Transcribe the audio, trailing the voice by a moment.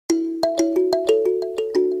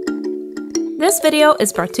This video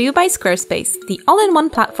is brought to you by Squarespace, the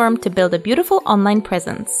all-in-one platform to build a beautiful online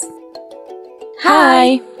presence.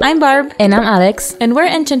 Hi, I'm Barb. And I'm Alex. And we're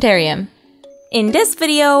Enchanterium. In this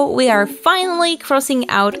video, we are finally crossing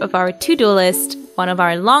out of our to-do list one of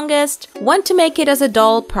our longest want to make it as a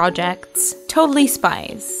doll projects, Totally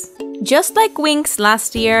Spies. Just like Winx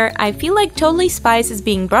last year, I feel like Totally Spies is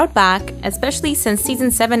being brought back, especially since Season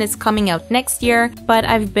 7 is coming out next year, but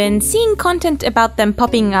I've been seeing content about them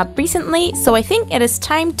popping up recently, so I think it is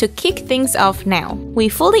time to kick things off now. We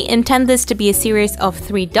fully intend this to be a series of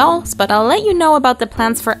 3 dolls, but I'll let you know about the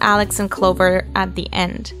plans for Alex and Clover at the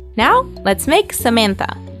end. Now, let's make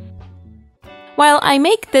Samantha. While I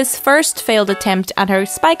make this first failed attempt at her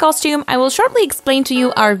spy costume, I will shortly explain to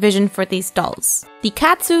you our vision for these dolls. The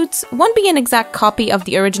catsuits won't be an exact copy of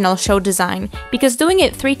the original show design, because doing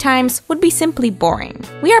it 3 times would be simply boring.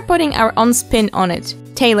 We are putting our own spin on it,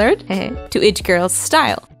 tailored to each girl's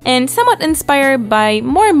style, and somewhat inspired by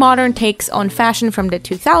more modern takes on fashion from the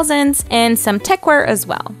 2000s and some techwear as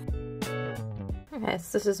well.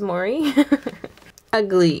 Yes, this is Mori.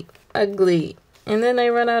 Ugly, ugly. And then I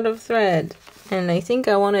run out of thread. And I think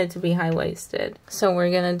I want it to be high-waisted, so we're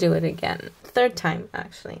gonna do it again. 3rd time,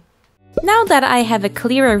 actually. Now that I have a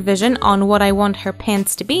clearer vision on what I want her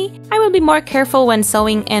pants to be, I will be more careful when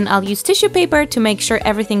sewing and I'll use tissue paper to make sure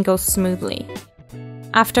everything goes smoothly.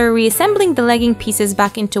 After reassembling the legging pieces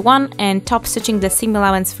back into one and top stitching the seam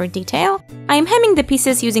allowance for detail, I am hemming the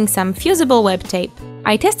pieces using some fusible web tape.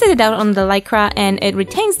 I tested it out on the lycra and it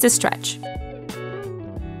retains the stretch.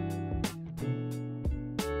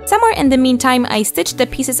 Somewhere in the meantime, I stitched the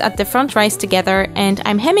pieces at the front rise together and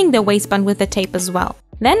I'm hemming the waistband with the tape as well.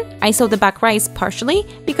 Then I sew the back rise partially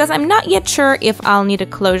because I'm not yet sure if I'll need a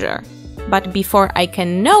closure. But before I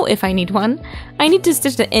can know if I need one, I need to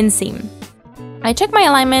stitch the inseam. I check my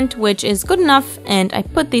alignment, which is good enough, and I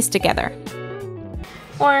put these together.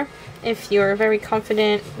 Or, if you're very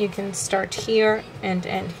confident, you can start here and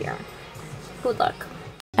end here. Good luck.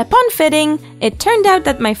 Upon fitting, it turned out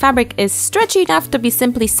that my fabric is stretchy enough to be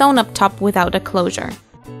simply sewn up top without a closure.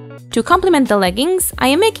 To complement the leggings, I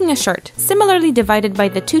am making a shirt, similarly divided by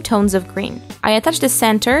the 2 tones of green. I attach the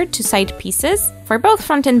center to side pieces, for both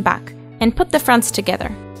front and back, and put the fronts together.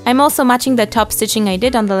 I'm also matching the top stitching I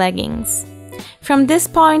did on the leggings. From this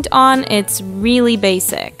point on, it's really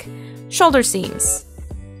basic. Shoulder seams,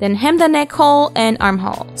 then hem the neck hole and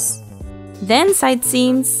armholes, then side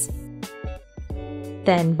seams,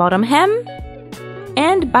 then bottom hem,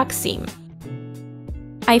 and back seam.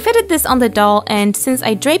 I fitted this on the doll, and since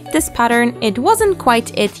I draped this pattern, it wasn't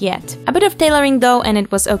quite it yet. A bit of tailoring though, and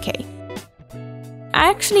it was okay. I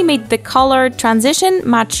actually made the color transition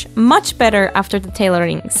match much better after the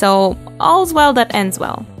tailoring, so all's well that ends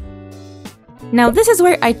well. Now this is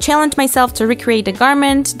where I challenged myself to recreate a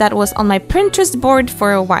garment that was on my Pinterest board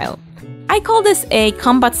for a while. I call this a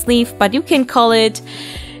combat sleeve, but you can call it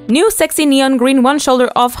new sexy neon green one shoulder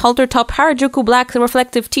off halter top Harajuku black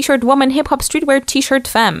reflective t-shirt woman hip hop streetwear t-shirt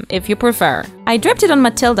femme, if you prefer. I draped it on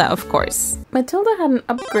Matilda, of course. Matilda had an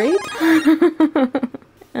upgrade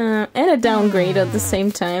and a downgrade at the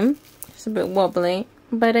same time. It's a bit wobbly,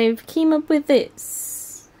 but I came up with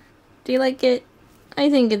this. Do you like it? I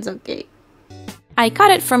think it's okay. I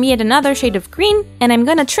cut it from yet another shade of green, and I'm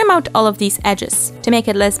gonna trim out all of these edges. To make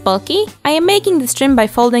it less bulky, I am making this trim by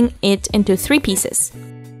folding it into 3 pieces.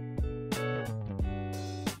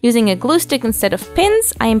 Using a glue stick instead of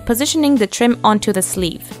pins, I am positioning the trim onto the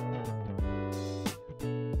sleeve.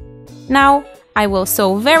 Now, I will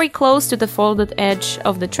sew very close to the folded edge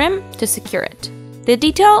of the trim to secure it. The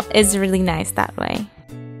detail is really nice that way.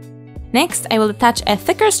 Next, I will attach a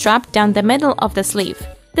thicker strap down the middle of the sleeve.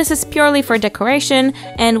 This is purely for decoration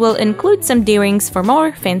and will include some D-rings for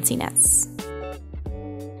more fanciness.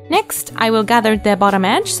 Next, I will gather the bottom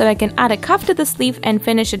edge so I can add a cuff to the sleeve and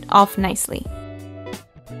finish it off nicely.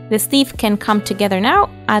 The sleeve can come together now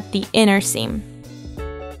at the inner seam.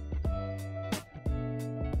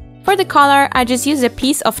 For the collar, I just used a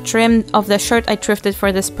piece of trim of the shirt I thrifted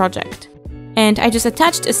for this project. And I just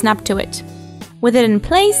attached a snap to it. With it in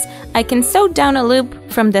place, I can sew down a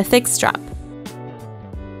loop from the thick strap.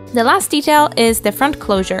 The last detail is the front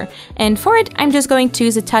closure, and for it, I'm just going to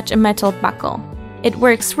attach a metal buckle. It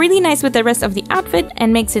works really nice with the rest of the outfit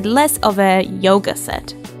and makes it less of a yoga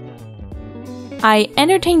set. I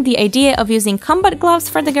entertained the idea of using combat gloves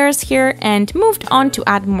for the girls here and moved on to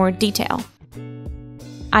add more detail.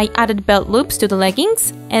 I added belt loops to the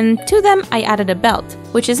leggings, and to them I added a belt,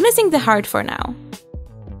 which is missing the heart for now.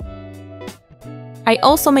 I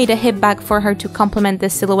also made a hip bag for her to complement the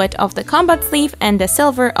silhouette of the combat sleeve and the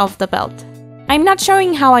silver of the belt. I'm not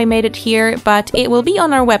showing how I made it here, but it will be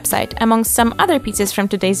on our website, among some other pieces from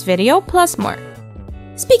today's video, plus more.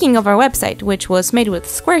 Speaking of our website, which was made with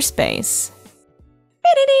Squarespace.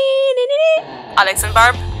 Alex and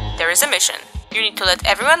Barb, there is a mission. You need to let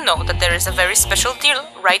everyone know that there is a very special deal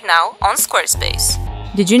right now on Squarespace.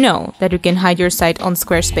 Did you know that you can hide your site on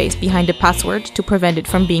Squarespace behind a password to prevent it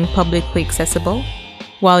from being publicly accessible?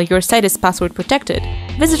 While your site is password protected,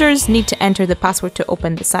 visitors need to enter the password to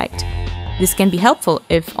open the site. This can be helpful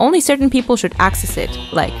if only certain people should access it,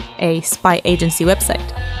 like a spy agency website.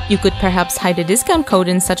 You could perhaps hide a discount code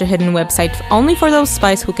in such a hidden website only for those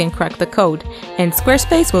spies who can crack the code, and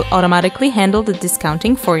Squarespace will automatically handle the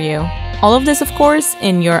discounting for you. All of this, of course,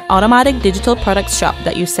 in your automatic digital products shop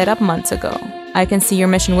that you set up months ago. I can see your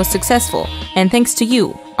mission was successful, and thanks to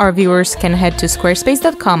you, our viewers can head to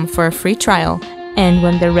squarespace.com for a free trial. And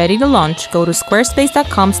when they're ready to launch, go to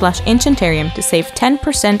squarespace.com/Enchantarium to save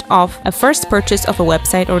 10% off a first purchase of a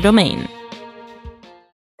website or domain.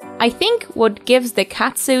 I think what gives the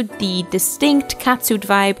catsuit the distinct catsuit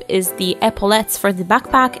vibe is the epaulettes for the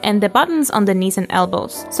backpack and the buttons on the knees and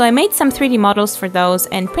elbows. So I made some 3D models for those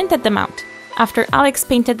and printed them out. After Alex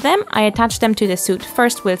painted them, I attached them to the suit,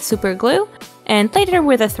 first with super glue and later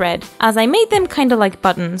with a thread, as I made them kinda like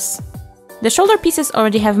buttons. The shoulder pieces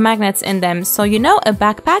already have magnets in them, so you know a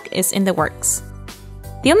backpack is in the works.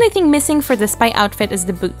 The only thing missing for the spy outfit is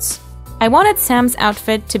the boots. I wanted Sam's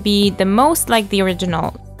outfit to be the most like the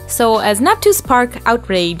original, so as not to spark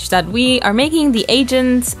outrage that we are making the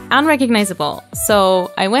agent unrecognizable. So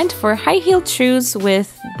I went for high-heeled shoes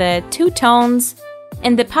with the two tones,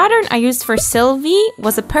 and the pattern I used for Sylvie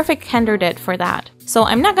was a perfect candidate for that. So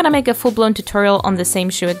I'm not gonna make a full-blown tutorial on the same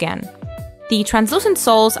shoe again. The translucent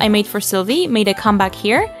soles I made for Sylvie made a comeback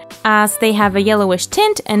here, as they have a yellowish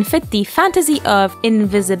tint and fit the fantasy of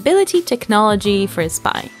invisibility technology for a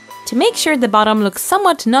spy. To make sure the bottom looks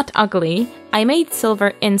somewhat not ugly, I made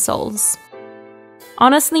silver insoles.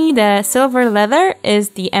 Honestly, the silver leather is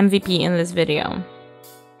the MVP in this video.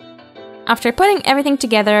 After putting everything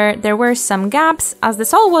together, there were some gaps, as the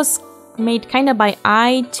sole was made kinda by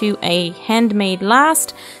eye to a handmade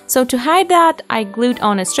last, so to hide that, I glued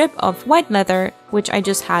on a strip of white leather, which I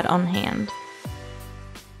just had on hand.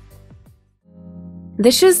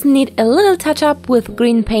 The shoes need a little touch-up with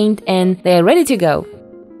green paint and they are ready to go.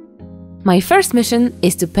 My first mission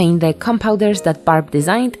is to paint the compounders that Barb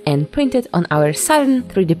designed and printed on our Saturn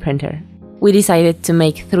 3D printer. We decided to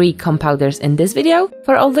make 3 compounders in this video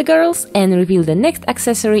for all the girls and reveal the next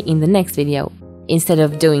accessory in the next video, instead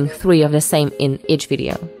of doing 3 of the same in each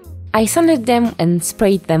video. I sanded them and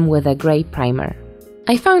sprayed them with a grey primer.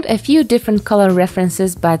 I found a few different color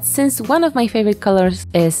references, but since one of my favorite colors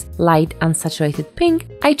is light unsaturated pink,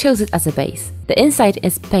 I chose it as a base. The inside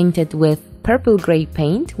is painted with purple-grey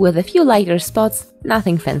paint with a few lighter spots,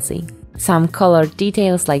 nothing fancy. Some colored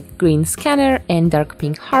details like green scanner and dark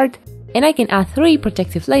pink heart, and I can add 3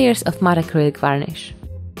 protective layers of matte acrylic varnish.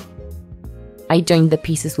 I joined the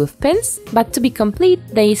pieces with pins, but to be complete,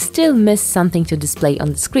 they still miss something to display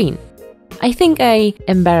on the screen. I think a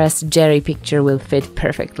embarrassed Jerry picture will fit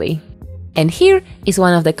perfectly. And here is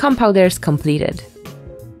one of the compounders completed.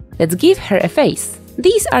 Let's give her a face.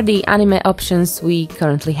 These are the anime options we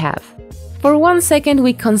currently have. For one second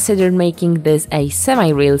we considered making this a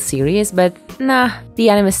semi-real series, but nah, the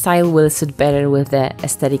anime style will suit better with the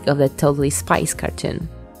aesthetic of the Totally Spies cartoon.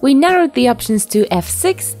 We narrowed the options to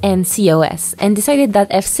F6 and COS and decided that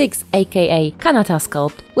F6, aka Kanata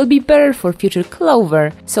Sculpt, will be better for future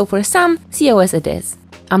Clover, so for some, COS it is.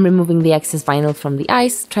 I'm removing the excess vinyl from the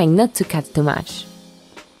eyes, trying not to cut too much.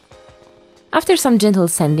 After some gentle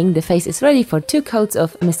sanding, the face is ready for 2 coats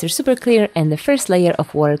of Mr. Super Clear and the first layer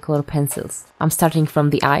of watercolor pencils. I'm starting from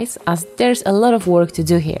the eyes, as there's a lot of work to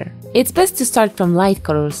do here. It's best to start from light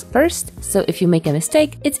colors first, so if you make a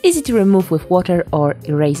mistake, it's easy to remove with water or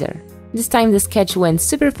eraser. This time the sketch went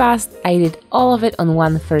super fast, I did all of it on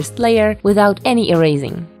one first layer without any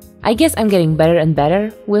erasing. I guess I'm getting better and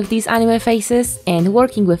better with these anime faces and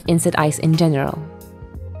working with insect eyes in general.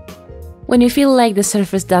 When you feel like the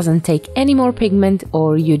surface doesn't take any more pigment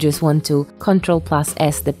or you just want to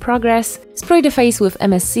Ctrl+S the progress, spray the face with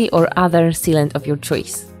MSC or other sealant of your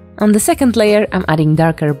choice. On the second layer, I'm adding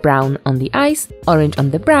darker brown on the eyes, orange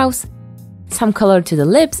on the brows, some color to the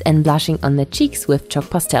lips and blushing on the cheeks with chalk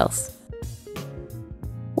pastels.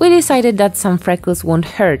 We decided that some freckles won't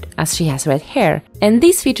hurt as she has red hair, and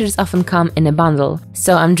these features often come in a bundle,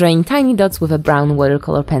 so I'm drawing tiny dots with a brown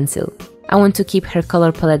watercolor pencil. I want to keep her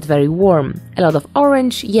color palette very warm, a lot of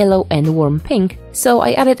orange, yellow and warm pink, so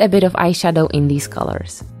I added a bit of eyeshadow in these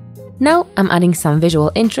colors. Now I'm adding some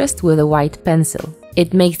visual interest with a white pencil.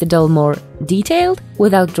 It makes the doll more detailed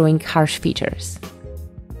without drawing harsh features.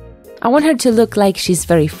 I want her to look like she's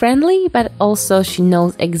very friendly, but also she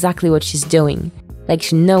knows exactly what she's doing. Like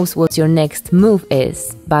she knows what your next move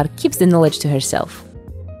is, but keeps the knowledge to herself.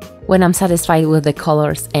 When I'm satisfied with the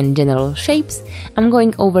colors and general shapes, I'm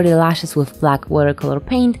going over the lashes with black watercolor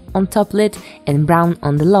paint on top lid and brown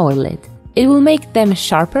on the lower lid. It will make them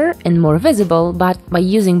sharper and more visible, but by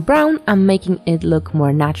using brown, I'm making it look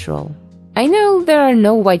more natural. I know there are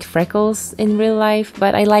no white freckles in real life,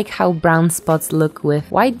 but I like how brown spots look with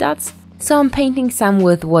white dots, so I'm painting some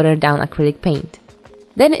with watered down acrylic paint.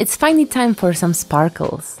 Then it's finally time for some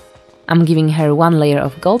sparkles. I'm giving her one layer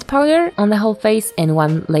of gold powder on the whole face and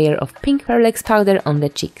one layer of pink Perlex powder on the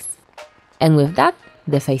cheeks. And with that,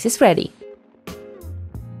 the face is ready.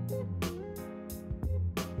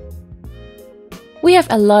 We have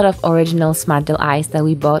a lot of original Smart Doll eyes that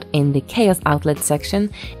we bought in the Chaos Outlet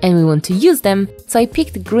section, and we want to use them, so I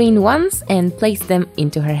picked green ones and placed them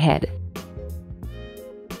into her head.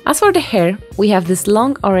 As for the hair, we have this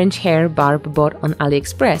long orange hair barb bought on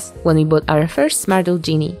AliExpress when we bought our first Smart Doll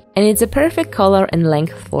Genie, and it's a perfect color and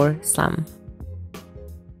length for Sam.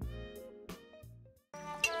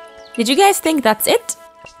 Did you guys think that's it?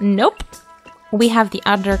 Nope. We have the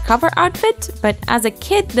undercover outfit, but as a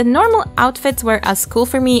kid, the normal outfits were as cool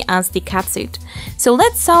for me as the catsuit. So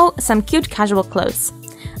let's sew some cute casual clothes.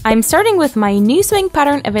 I'm starting with my new sewing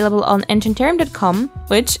pattern available on Enchanterium.com,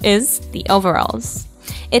 which is the overalls.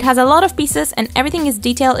 It has a lot of pieces and everything is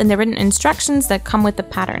detailed in the written instructions that come with the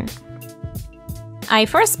pattern. I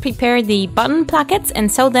first prepare the button plackets and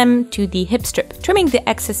sew them to the hip strip, trimming the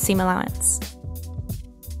excess seam allowance.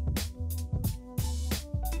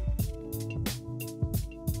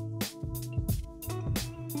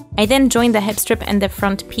 I then join the hip strip and the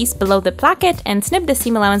front piece below the placket and snip the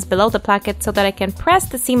seam allowance below the placket so that I can press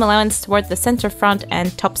the seam allowance toward the center front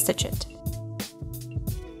and top stitch it.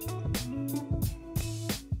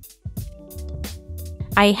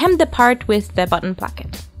 I hem the part with the button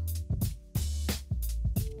placket.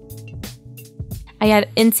 I add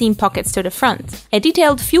inseam pockets to the front, a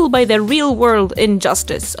detail fueled by the real-world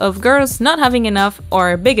injustice of girls not having enough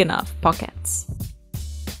or big enough pockets.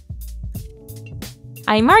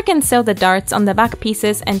 I mark and sew the darts on the back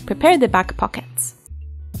pieces and prepare the back pockets.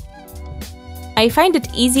 I find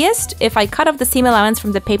it easiest if I cut off the seam allowance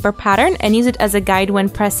from the paper pattern and use it as a guide when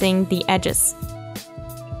pressing the edges.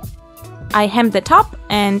 I hemmed the top,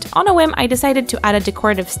 and on a whim I decided to add a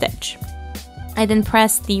decorative stitch. I then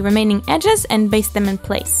press the remaining edges and baste them in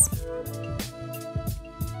place.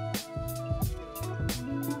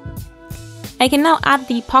 I can now add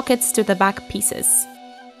the pockets to the back pieces.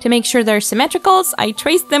 To make sure they're symmetrical, I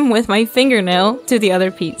trace them with my fingernail to the other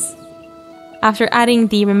piece. After adding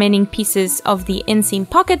the remaining pieces of the inseam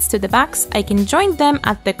pockets to the backs, I can join them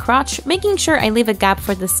at the crotch, making sure I leave a gap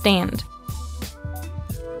for the stand.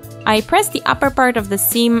 I press the upper part of the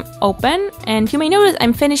seam open, and you may notice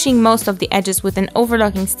I'm finishing most of the edges with an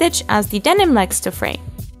overlocking stitch as the denim likes to fray.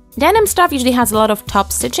 Denim stuff usually has a lot of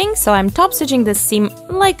top stitching, so I'm top stitching the seam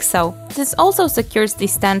like so. This also secures the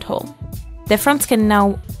stand hole. The fronts can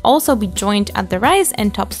now also be joined at the rise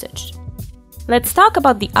and top stitched. Let's talk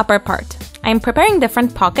about the upper part. I'm preparing the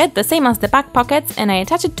front pocket the same as the back pockets, and I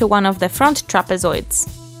attach it to one of the front trapezoids.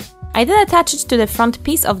 I then attach it to the front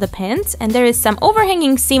piece of the pants, and there is some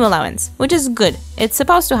overhanging seam allowance, which is good. It's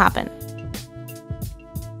supposed to happen.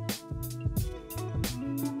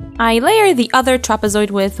 I layer the other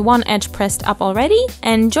trapezoid with one edge pressed up already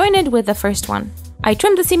and join it with the first one. I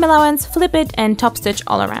trim the seam allowance, flip it, and top stitch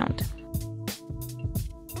all around.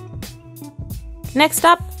 Next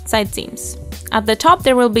up, side seams. At the top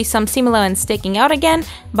there will be some seam allowance sticking out again,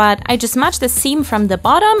 but I just match the seam from the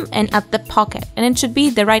bottom and at the pocket, and it should be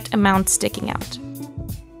the right amount sticking out.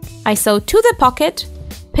 I sew to the pocket,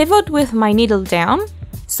 pivot with my needle down,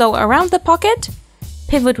 sew around the pocket,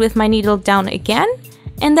 pivot with my needle down again,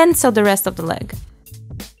 and then sew the rest of the leg.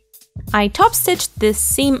 I top stitched this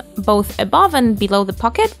seam both above and below the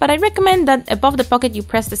pocket, but I recommend that above the pocket you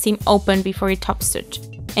press the seam open before you top stitch.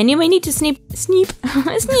 And you may need to snip, snip,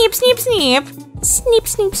 snip, snip, snip, snip,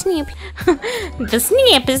 snip, snip. The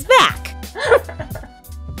snip is back.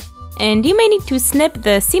 And you may need to snip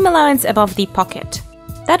the seam allowance above the pocket.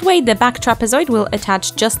 That way the back trapezoid will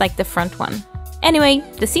attach just like the front one. Anyway,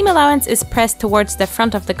 the seam allowance is pressed towards the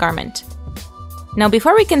front of the garment. Now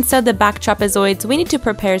before we can sew the back trapezoids, we need to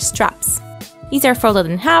prepare straps. These are folded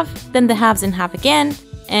in half, then the halves in half again,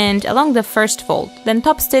 and along the first fold, then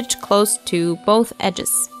top stitch close to both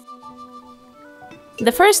edges.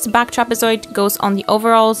 The first back trapezoid goes on the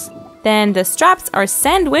overalls, then the straps are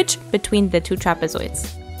sandwiched between the two trapezoids.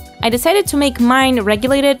 I decided to make mine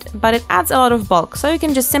regulated, but it adds a lot of bulk, so you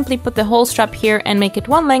can just simply put the whole strap here and make it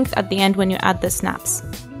one length at the end when you add the snaps.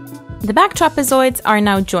 The back trapezoids are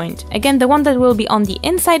now joined. Again, the one that will be on the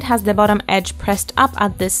inside has the bottom edge pressed up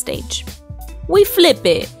at this stage. We flip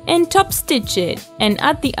it and top stitch it and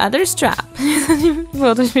add the other strap.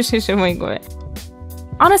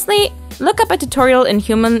 Honestly, look up a tutorial in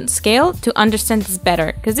human scale to understand this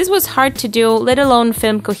better, because this was hard to do, let alone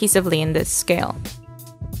film cohesively in this scale.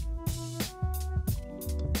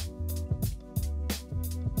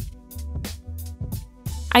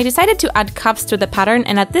 I decided to add cuffs to the pattern,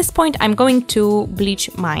 and at this point I'm going to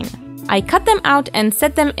bleach mine. I cut them out and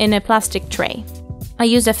set them in a plastic tray. I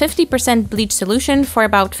used a 50% bleach solution for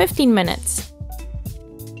about 15 minutes.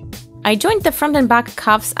 I joined the front and back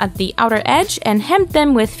cuffs at the outer edge and hemmed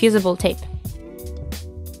them with fusible tape.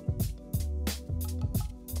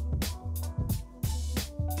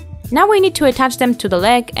 Now we need to attach them to the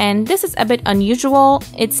leg, and this is a bit unusual.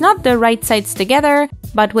 It's not the right sides together,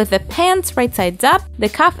 but with the pants right sides up, the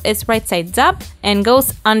cuff is right sides up and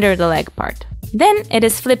goes under the leg part. Then it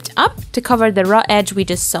is flipped up to cover the raw edge we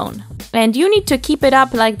just sewn. And you need to keep it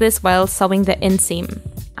up like this while sewing the inseam.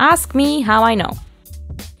 Ask me how I know.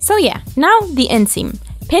 So yeah, now the inseam.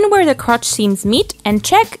 Pin where the crotch seams meet and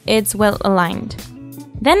check it's well aligned.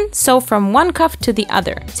 Then sew from one cuff to the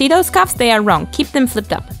other. See those cuffs? They are wrong. Keep them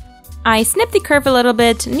flipped up. I snip the curve a little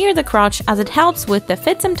bit near the crotch as it helps with the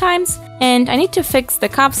fit sometimes, and I need to fix the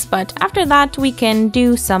cuffs, but after that we can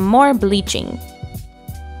do some more bleaching.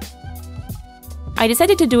 I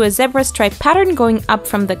decided to do a zebra stripe pattern going up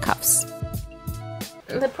from the cuffs.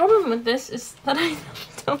 The problem with this is that I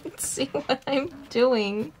don't see what I'm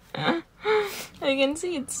doing. I can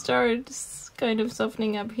see it starts kind of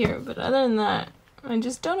softening up here, but other than that, I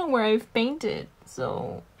just don't know where I've painted,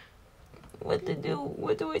 so what to do?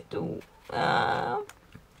 What do I do?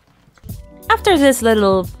 After this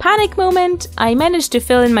little panic moment, I managed to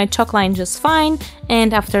fill in my chalk line just fine,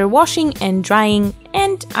 and after washing and drying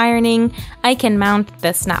and ironing, I can mount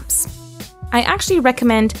the snaps. I actually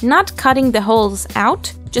recommend not cutting the holes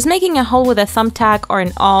out, just making a hole with a thumbtack or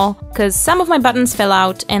an awl, because some of my buttons fell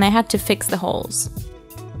out and I had to fix the holes.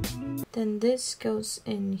 Then this goes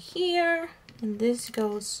in here, and this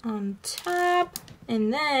goes on top,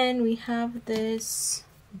 and then we have this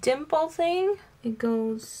dimple thing. It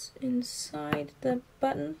goes inside the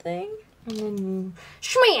button thing, and then you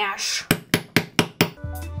smash!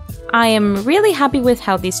 I am really happy with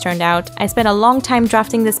how these turned out. I spent a long time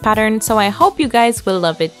drafting this pattern, so I hope you guys will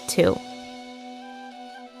love it too.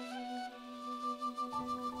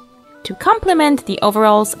 To complement the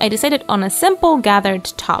overalls, I decided on a simple gathered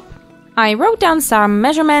top. I wrote down some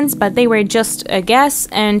measurements, but they were just a guess,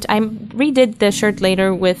 and I redid the shirt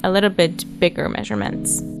later with a little bit bigger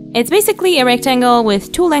measurements. It's basically a rectangle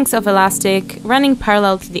with 2 lengths of elastic running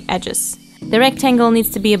parallel to the edges. The rectangle needs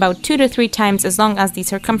to be about 2 to 3 times as long as the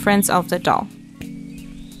circumference of the doll.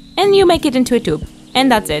 And you make it into a tube,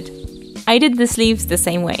 and that's it. I did the sleeves the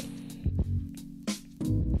same way.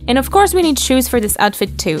 And of course we need shoes for this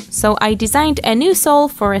outfit too, so I designed a new sole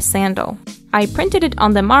for a sandal. I printed it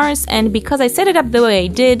on the Mars, and because I set it up the way I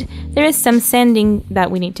did, there is some sanding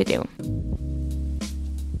that we need to do.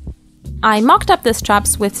 I mocked up the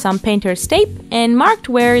straps with some painter's tape and marked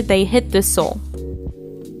where they hit the sole.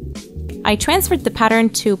 I transferred the pattern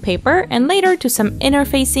to paper and later to some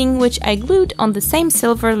interfacing, which I glued on the same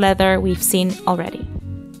silver leather we've seen already.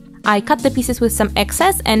 I cut the pieces with some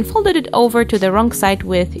excess and folded it over to the wrong side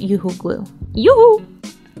with Yoo-hoo glue. Yoo-hoo!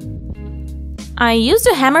 I used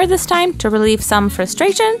a hammer this time to relieve some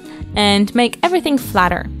frustration and make everything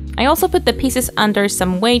flatter. I also put the pieces under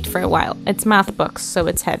some weight for a while. It's math books, so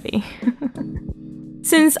it's heavy.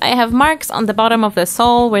 Since I have marks on the bottom of the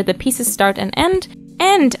sole where the pieces start and end,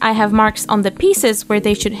 and I have marks on the pieces where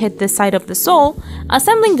they should hit the side of the sole,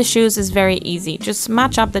 assembling the shoes is very easy. Just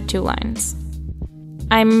match up the 2 lines.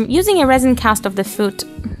 I'm using a resin cast of the foot.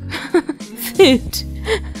 Foot.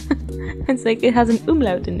 It's like it has an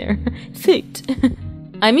umlaut in there. Foot.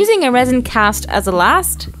 I'm using a resin cast as a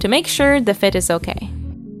last to make sure the fit is okay.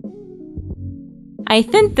 I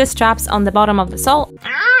thinned the straps on the bottom of the sole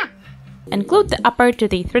and glued the upper to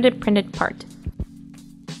the threaded printed part.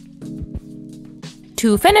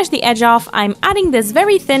 To finish the edge off, I'm adding this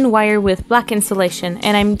very thin wire with black insulation,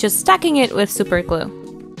 and I'm just stacking it with super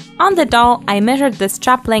glue. On the doll, I measured the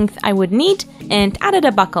strap length I would need and added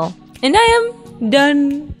a buckle. And I am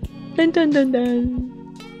done! Dun dun dun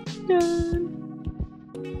dun! Done!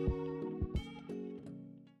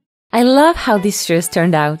 I love how these shoes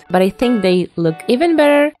turned out, but I think they look even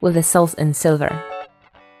better with the soles in silver.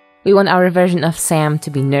 We want our version of Sam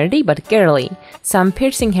to be nerdy but girly, so I'm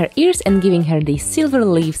piercing her ears and giving her these silver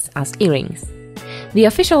leaves as earrings. The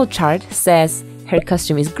official chart says her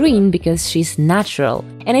costume is green because she's natural,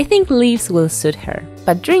 and I think leaves will suit her.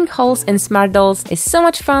 But drink holes and smart dolls is so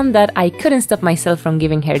much fun that I couldn't stop myself from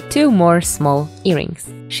giving her 2 more small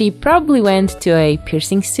earrings. She probably went to a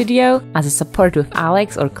piercing studio as a support with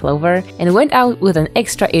Alex or Clover and went out with an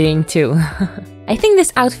extra earring too. I think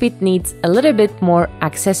this outfit needs a little bit more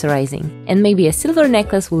accessorizing, and maybe a silver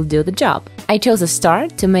necklace will do the job. I chose a star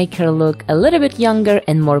to make her look a little bit younger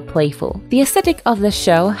and more playful. The aesthetic of the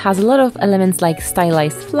show has a lot of elements like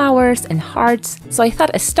stylized flowers and hearts, so I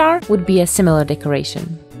thought a star would be a similar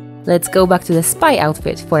decoration. Let's go back to the spy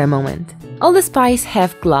outfit for a moment. All the spies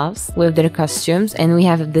have gloves with their costumes, and we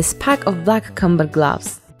have this pack of black combat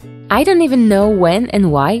gloves. I don't even know when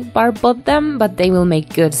and why Barb bought them, but they will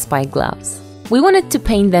make good spy gloves. We wanted to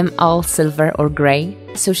paint them all silver or grey,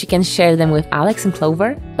 so she can share them with Alex and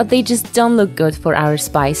Clover, but they just don't look good for our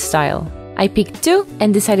spy style. I picked 2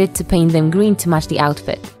 and decided to paint them green to match the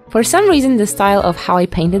outfit. For some reason, the style of how I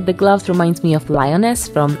painted the gloves reminds me of Lioness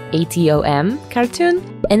from ATOM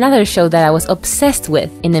cartoon, another show that I was obsessed with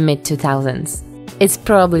in the mid-2000s. It's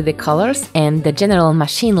probably the colors and the general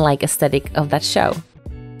machine-like aesthetic of that show.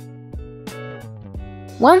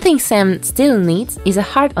 One thing Sam still needs is a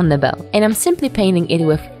heart on the bell, and I'm simply painting it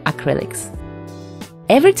with acrylics.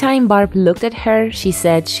 Every time Barb looked at her, she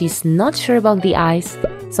said she's not sure about the eyes,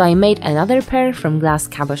 so I made another pair from glass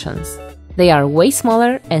cabochons. They are way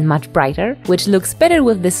smaller and much brighter, which looks better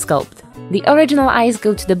with this sculpt. The original eyes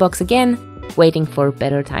go to the box again, waiting for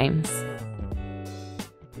better times.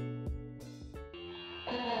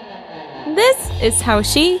 This is how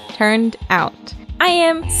she turned out. I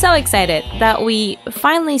am so excited that we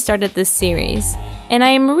finally started this series, and I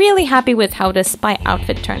am really happy with how the spy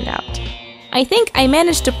outfit turned out. I think I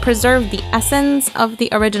managed to preserve the essence of the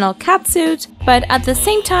original catsuit, but at the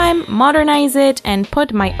same time modernize it and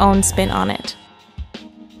put my own spin on it.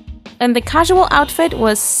 And the casual outfit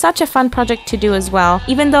was such a fun project to do as well,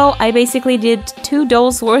 even though I basically did 2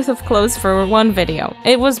 dolls worth of clothes for one video.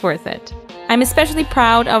 It was worth it. I'm especially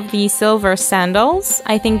proud of the silver sandals.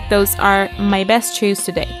 I think those are my best shoes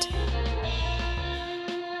to date.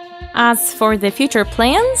 As for the future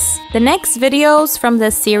plans, the next videos from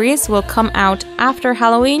this series will come out after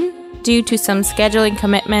Halloween due to some scheduling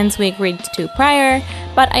commitments we agreed to prior,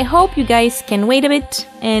 but I hope you guys can wait a bit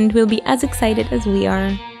and will be as excited as we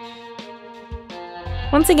are.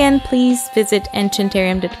 Once again, please visit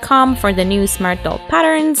Enchanterium.com for the new smart doll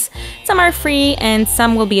patterns. Some are free and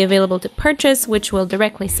some will be available to purchase, which will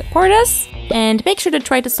directly support us. And make sure to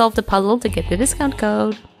try to solve the puzzle to get the discount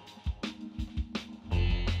code.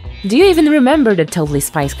 Do you even remember the Totally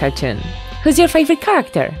Spies cartoon? Who's your favorite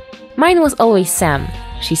character? Mine was always Sam.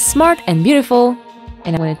 She's smart and beautiful,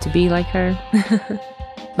 and I wanted to be like her.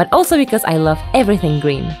 But also because I love everything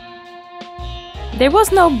green. There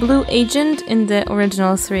was no blue agent in the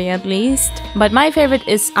original 3 at least, but my favorite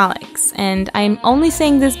is Alex, and I'm only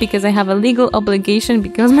saying this because I have a legal obligation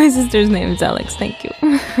because my sister's name is Alex, thank you.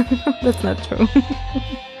 That's not true.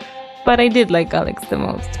 But I did like Alex the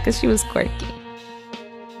most, because she was quirky.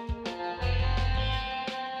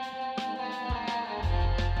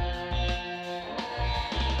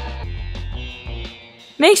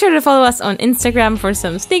 Make sure to follow us on Instagram for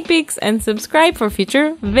some sneak peeks and subscribe for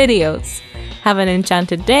future videos. Have an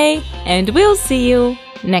enchanted day, and we'll see you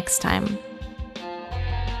next time.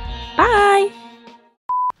 Bye!